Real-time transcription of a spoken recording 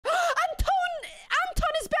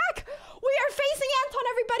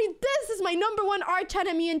my #1 arch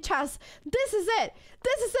enemy in chess. This is it.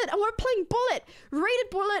 This is it. And we're playing Bullet. Rated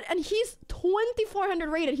Bullet. And he's 2400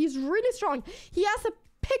 rated. He's really strong. He has a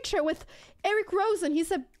picture with Eric Rosen.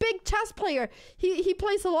 He's a big chess player. He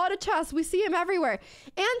plays a lot of chess. We see him everywhere.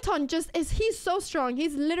 Anton he's so strong.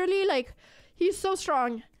 He's literally like, he's so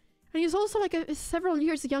strong. And he's also like several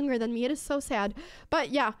years younger than me. It is so sad. But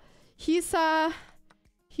yeah, he's very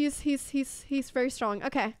strong.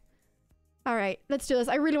 Okay. All right, let's do this.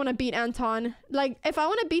 I really want to beat Anton. Like, if I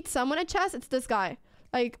want to beat someone at chess, it's this guy.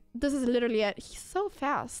 Like, this is literally it. He's so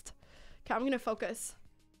fast. Okay, I'm gonna focus.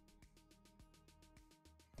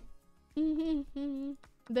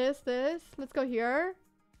 This. Let's go here.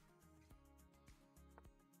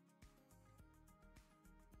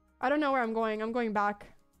 I don't know where I'm going. I'm going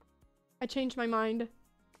back. I changed my mind.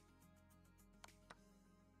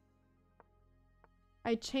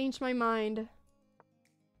 I changed my mind.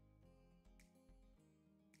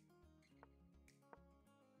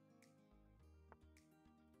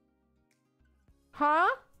 Huh?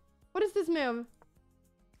 What is this move?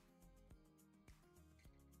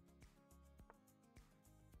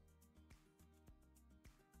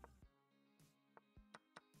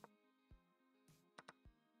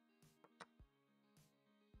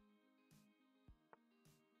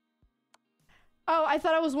 Oh, I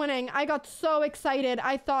thought I was winning. I got so excited.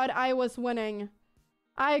 I thought I was winning.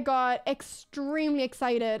 I got extremely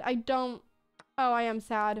excited. Oh, I am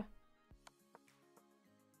sad.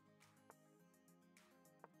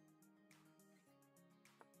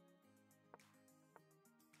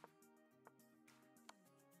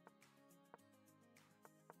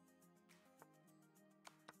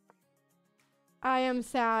 I am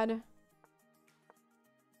sad.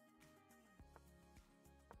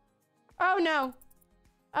 Oh no.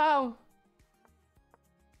 Oh.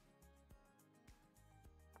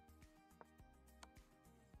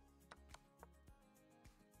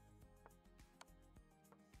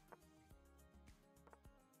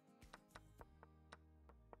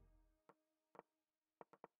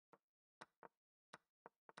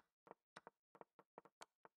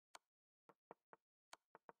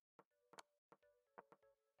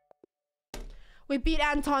 We beat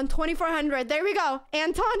Anton, 2400. There we go.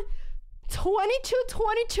 Anton,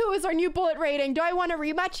 2222 is our new bullet rating. Do I want a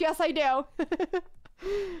rematch? Yes, I do.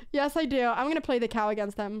 Yes, I do. I'm going to play the cow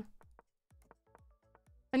against him.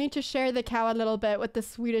 I need to share the cow a little bit with the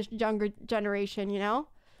Swedish younger generation, you know?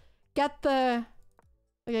 Get the...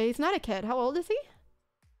 Okay, he's not a kid. How old is he?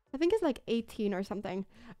 I think he's like 18 or something.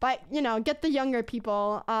 But, you know, get the younger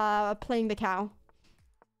people playing the cow.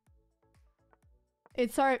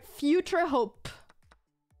 It's our future hope.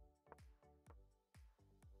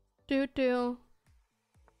 Let's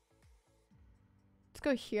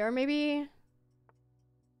go here, maybe.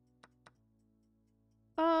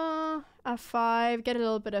 F5. Get a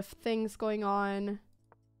little bit of things going on.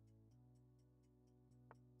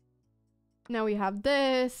 Now we have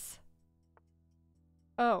this.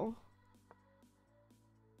 Oh.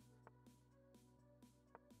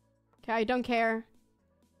 Okay, I don't care.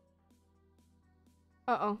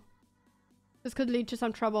 Uh-oh. This could lead to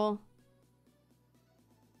some trouble.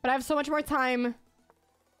 But I have so much more time.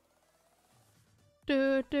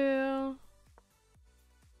 I'm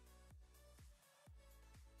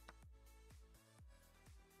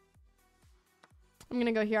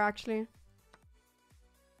gonna go here, actually.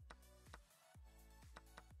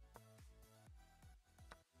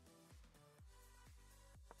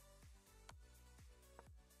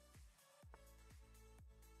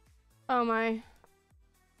 Oh my.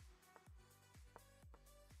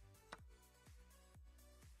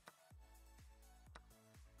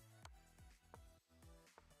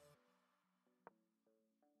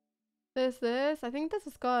 This. I think this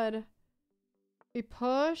is good. We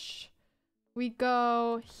push. We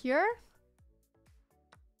go here.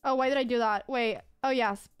 Oh, why did I do that? Wait. Oh,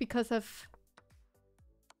 yes. Because of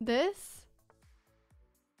this.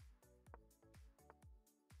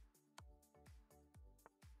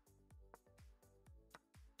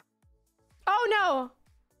 Oh, no.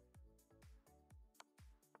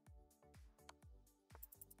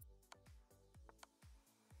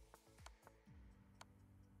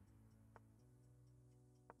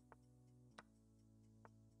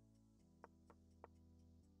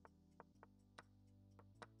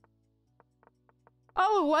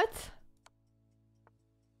 Oh, what?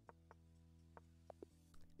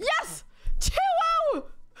 Yes! 2-0!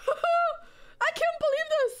 I can't believe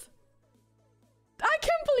this! I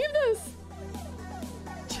can't believe this!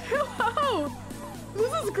 2-0!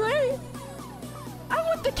 This is great! I'm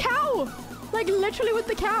with the cow! Like, literally with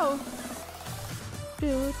the cow.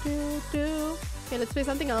 Okay, let's play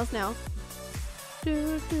something else now.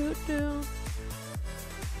 Do, do, do.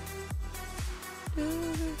 Do,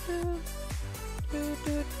 do, do. Do,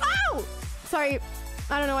 do. Oh! Sorry.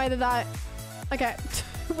 I don't know why I did that. Okay.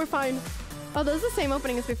 We're fine. Oh, this is the same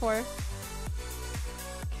opening as before.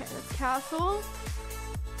 Okay, that's castle.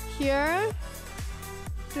 Here.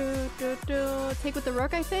 Do, do, do. Take with the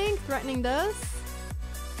rook, I think. Threatening this.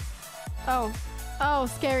 Oh. Oh,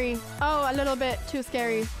 scary. Oh, a little bit too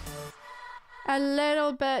scary. A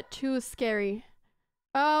little bit too scary.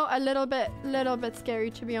 Oh, a little bit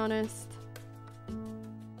scary, to be honest.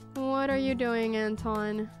 What are you doing,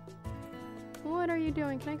 Anton? What are you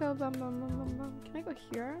doing? Can I go bum bum bum bum bum? Can I go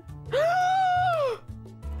here?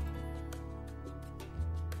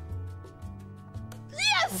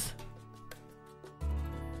 Yes!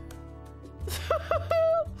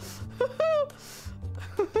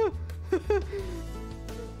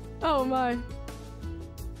 Oh my.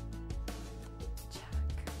 Check.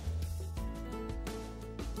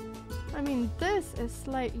 I mean, this is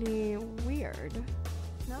slightly weird.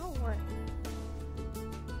 Now what?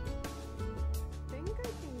 I think I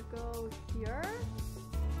can go here.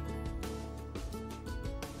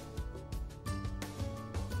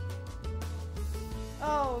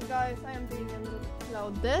 Oh, guys, I am being a little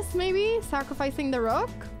slow. This, maybe? Sacrificing the rook?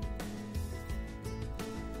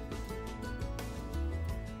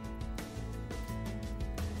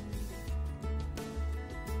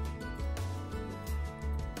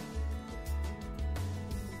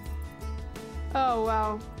 Oh,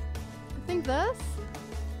 wow. I think this?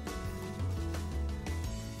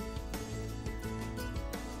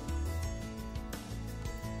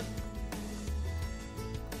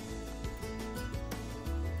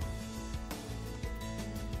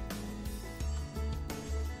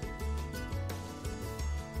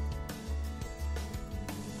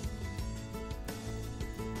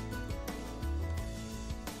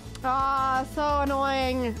 Ah, so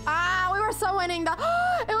annoying. Ah, we were so winning that.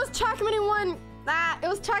 It was checkmate in one. Ah, it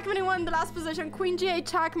was checkmate in one, the last position. Queen G8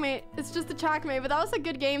 checkmate. It's just a checkmate, but that was a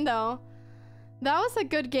good game though. That was a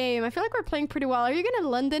good game. I feel like we're playing pretty well. Are you gonna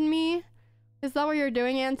London me? Is that what you're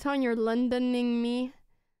doing, Anton? You're Londoning me?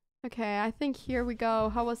 Okay, I think here we go.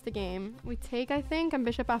 How was the game? We take, I think, and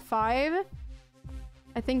bishop f5.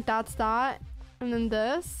 I think that's that. And then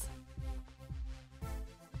this.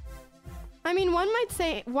 I mean, one might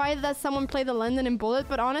say, why does someone play the London and bullet?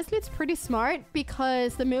 But honestly, it's pretty smart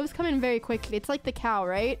because the moves come in very quickly. It's like the cow,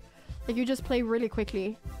 right? Like, you just play really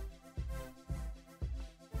quickly.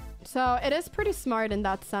 So, it is pretty smart in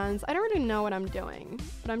that sense. I don't really know what I'm doing,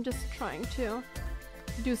 but I'm just trying to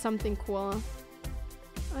do something cool.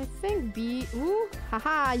 I think B... Ooh,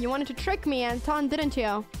 haha, you wanted to trick me, Anton, didn't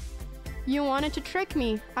you? You wanted to trick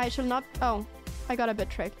me. I shall not... Oh, I got a bit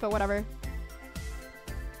tricked, but whatever.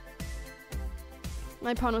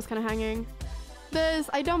 My pawn was kind of hanging. This,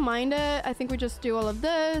 I don't mind it. I think we just do all of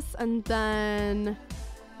this. And then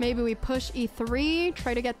maybe we push e3.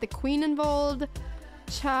 Try to get the queen involved.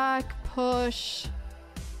 Check, push.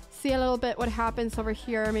 See a little bit what happens over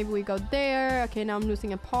here. Maybe we go there. Okay, now I'm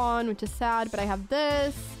losing a pawn, which is sad. But I have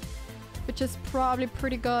this, which is probably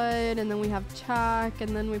pretty good. And then we have check.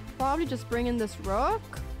 And then we probably just bring in this rook.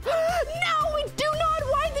 No, we do not!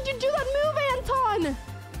 Why did you do that move, Anton?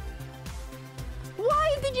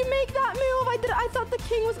 Why did you make that move? I thought the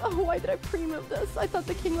king was... Oh, why did I pre-move this? I thought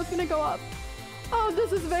the king was gonna go up. Oh,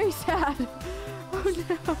 this is very sad. Oh,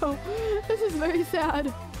 no. This is very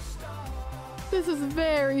sad. This is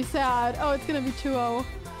very sad. Oh, it's gonna be 2-0.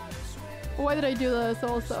 Why did I do this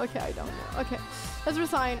also? Okay, I don't know. Okay, let's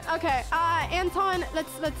resign. Okay, Anton,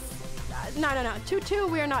 let's... No. 2-2,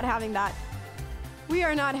 we are not having that. We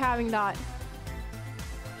are not having that.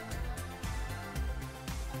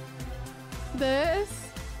 This.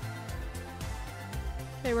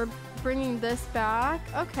 Okay, we're bringing this back.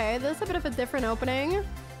 Okay, this is a bit of a different opening.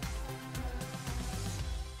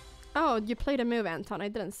 Oh, you played a move, Anton. I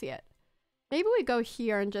didn't see it. Maybe we go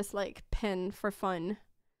here and just like pin for fun.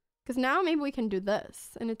 Because now maybe we can do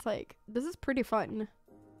this. And it's like, this is pretty fun.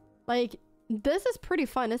 Like, this is pretty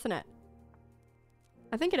fun, isn't it?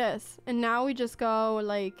 I think it is. And now we just go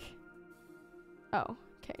like... Oh,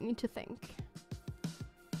 okay, I need to think.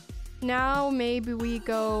 Now maybe we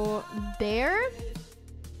go there.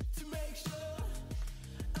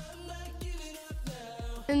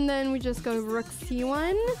 And then we just go rook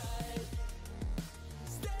c1.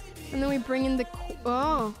 And then we bring in the...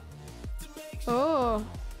 Oh. Oh.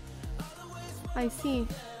 I see.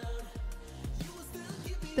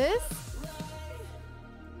 This.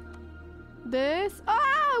 This.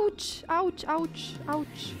 Ouch! Ouch, ouch,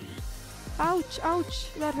 ouch. Ouch,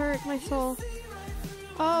 ouch. That hurt my soul.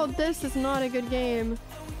 Oh, this is not a good game.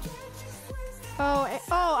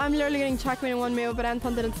 Oh, I'm literally getting checkmate in one move, but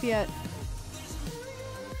Anton didn't see it.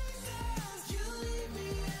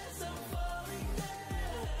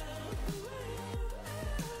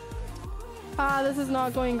 Ah, this is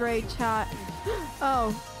not going great, chat.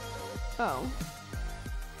 Oh. Oh.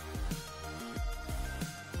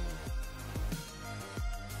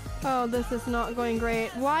 Oh, this is not going great.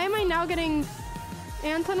 Why am I now getting...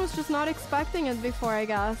 Anton was just not expecting it before, I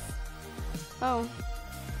guess. Oh.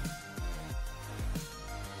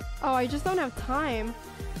 Oh, I just don't have time.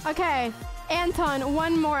 Okay, Anton,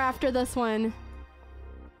 one more after this one.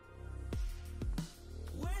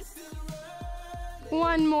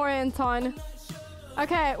 One more, Anton.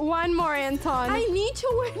 Okay, one more, Anton. I need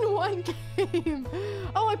to win one game.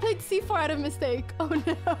 Oh, I played C4 out of mistake. Oh,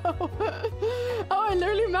 no. Oh, I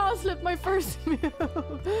literally mouse slipped my first move.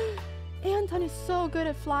 Anton is so good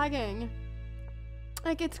at flagging.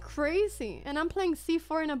 Like, it's crazy. And I'm playing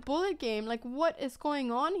C4 in a bullet game. Like, what is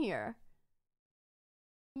going on here?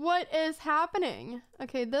 What is happening?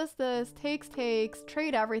 Okay, this, takes,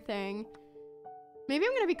 trade everything. Maybe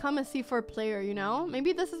I'm gonna become a C4 player, you know?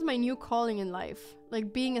 Maybe this is my new calling in life.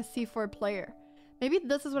 Like, being a C4 player. Maybe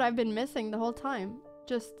this is what I've been missing the whole time.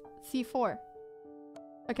 Just C4.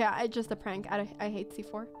 Okay, just a prank. I hate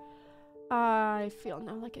C4. I feel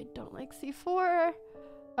now like I don't like C4.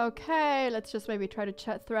 Okay, let's just maybe try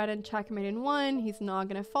to threaten checkmate in one. He's not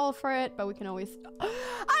gonna fall for it, but we can always...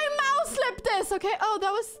 I mouse slipped this! Okay, oh,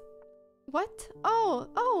 that was... What?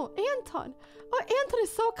 Oh, Anton. Oh, Anton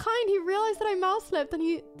is so kind. He realized that I mouse slipped and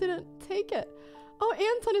he didn't take it. Oh,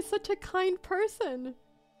 Anton is such a kind person.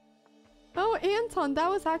 Oh, Anton, that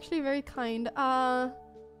was actually very kind. I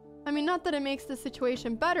mean, not that it makes the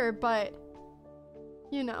situation better, but...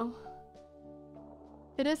 You know...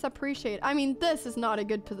 It is appreciated. I mean, this is not a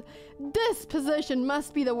good position. This position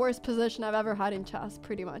must be the worst position I've ever had in chess,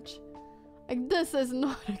 pretty much. Like, this is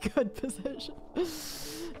not a good position.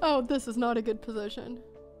 Oh, this is not a good position.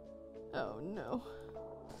 Oh, no.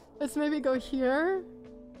 Let's maybe go here.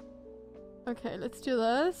 Okay, let's do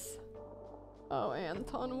this. Oh,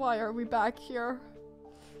 Anton, why are we back here?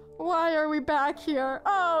 Why are we back here?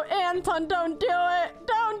 Oh, Anton, don't do it!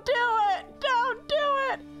 Don't do it! Don't do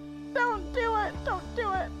it! Don't do it! Don't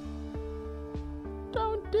do it!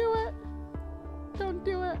 Don't do it! Don't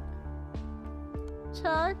do it!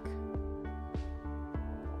 Check.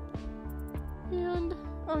 And...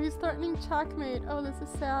 Oh, he's threatening checkmate. Oh, this is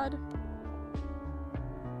sad.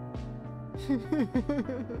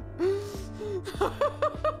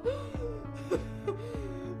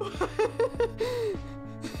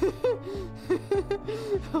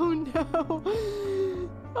 Oh no!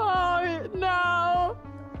 Oh no!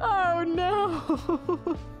 Oh no!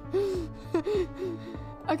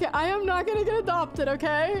 Okay, I am not gonna get adopted,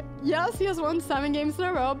 okay? Yes, he has won 7 games in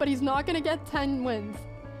a row, but he's not gonna get 10 wins.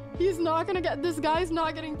 He's not gonna get... This guy's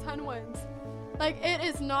not getting 10 wins. Like, it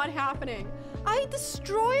is not happening. I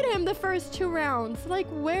destroyed him the first 2 rounds. Like,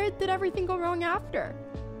 where did everything go wrong after?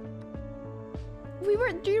 We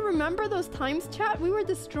were... Do you remember those times, chat? We were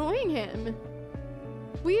destroying him.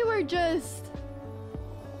 We were just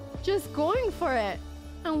going for it.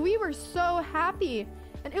 And we were so happy.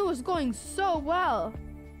 And it was going so well.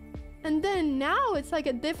 And then now it's like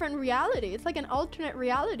a different reality. It's like an alternate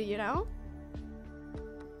reality, you know?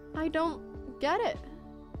 I don't get it.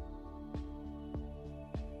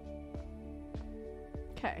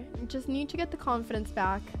 Okay, just need to get the confidence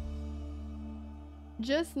back.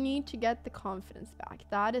 Just need to get the confidence back.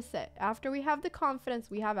 That is it. After we have the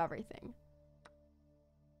confidence, we have everything.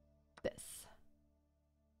 This.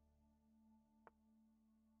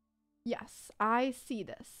 Yes, I see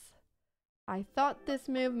this. I thought this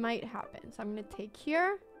move might happen. So I'm going to take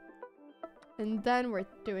here. And then we're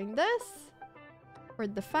doing this. We're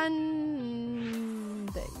defending.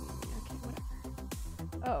 Okay, whatever.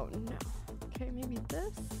 Oh, no. Okay, maybe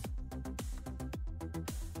this.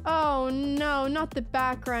 Oh, no. Not the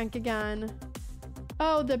back rank again.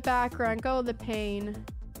 Oh, the back rank. Oh, the pain.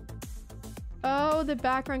 Oh, the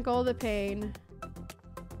back rank. Oh, the pain.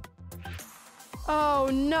 Oh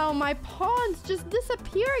no, my pawns just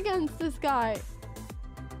disappear against this guy.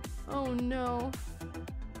 Oh no.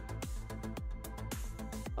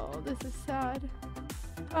 Oh, this is sad.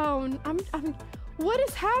 Oh, what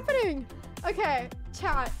is happening? Okay,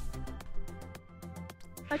 chat.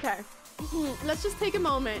 Okay, let's just take a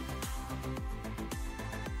moment.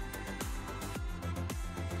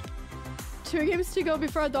 2 games to go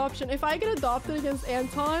before adoption. If I get adopted against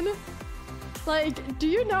Anton, like, do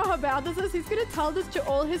you know how bad this is? He's gonna tell this to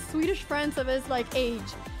all his Swedish friends of his, like,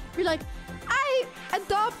 age. Be like, I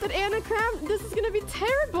adopted Anagram. This is gonna be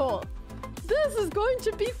terrible. This is going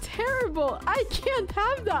to be terrible. I can't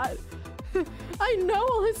have that. I know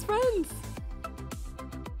all his friends.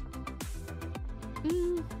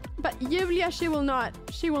 But Julia, she will not.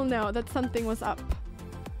 She will know that something was up.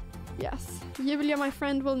 Yes. Julia, my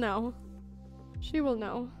friend, will know. She will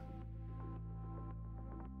know.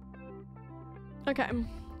 Okay.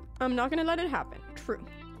 I'm not gonna let it happen. True.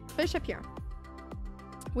 Fish up here.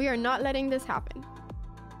 We are not letting this happen.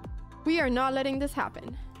 We are not letting this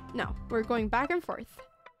happen. No. We're going back and forth.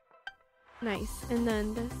 Nice. And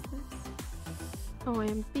then this. Oh, I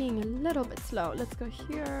am being a little bit slow. Let's go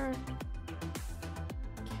here.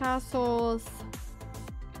 Castles.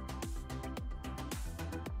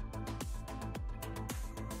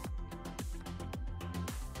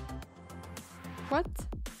 What?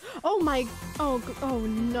 Oh my! Oh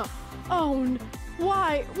no! Oh,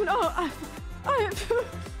 why? No! I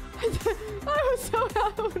was so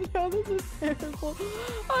happy. Oh no! This is terrible.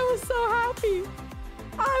 I was so happy.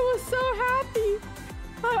 I was so happy.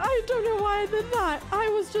 I don't know why I did that. I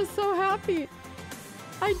was just so happy.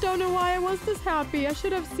 I don't know why I was this happy. I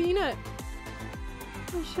should have seen it.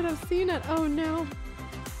 I should have seen it. Oh no.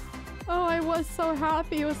 Oh, I was so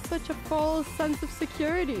happy. It was such a full sense of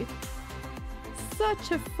security.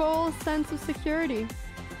 Such a full sense of security.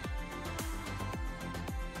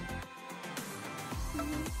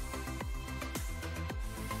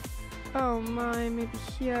 Oh my, maybe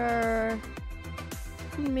here.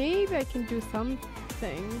 Maybe I can do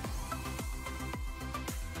something.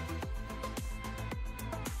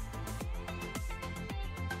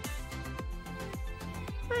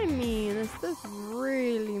 I mean, is this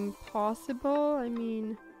really impossible? I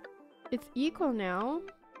mean, it's equal now.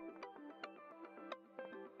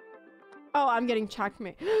 Oh, I'm getting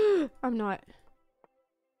checkmate. I'm not.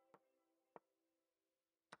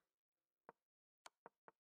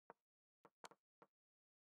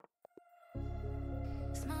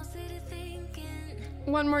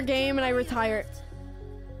 One more game and I retire.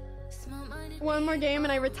 One more game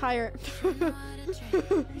and I retire.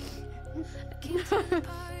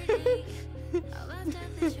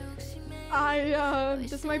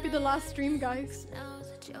 This might be the last stream, guys.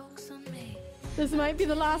 This might be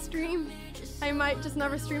the last stream. I might just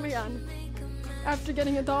never stream again after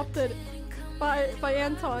getting adopted by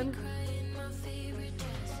Anton.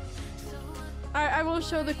 I will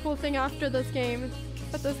show the cool thing after this game,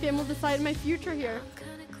 but this game will decide my future here.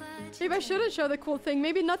 Maybe I shouldn't show the cool thing.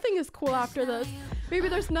 Maybe nothing is cool after this. Maybe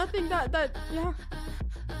there's nothing that yeah.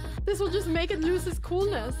 This will just make it lose its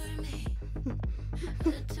coolness.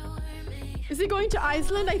 Is he going to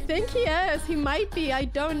Iceland? I think he is. He might be. I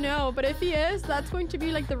don't know. But if he is, that's going to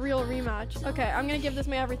be like the real rematch. Okay, I'm gonna give this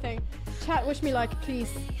my everything. Chat, wish me luck,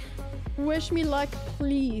 please. Wish me luck,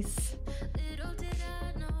 please.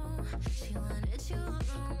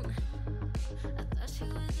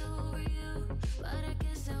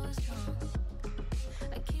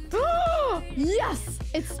 Oh, yes!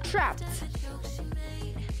 It's trapped.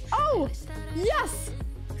 Oh, yes!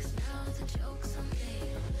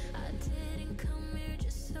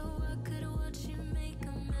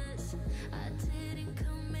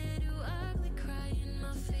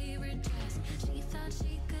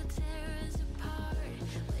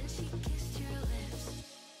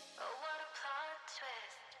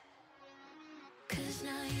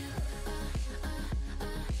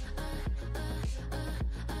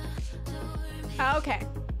 Okay,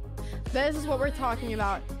 this is what we're talking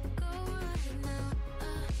about.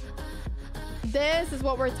 This is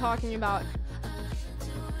what we're talking about.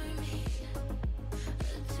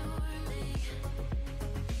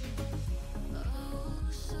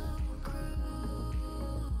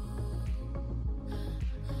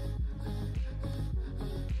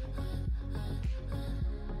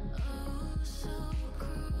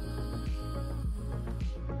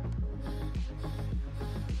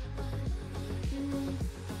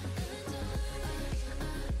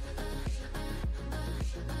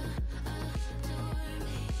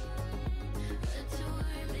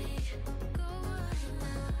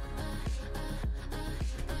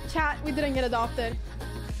 Chat, we didn't get adopted.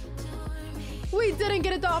 We didn't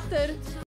get adopted.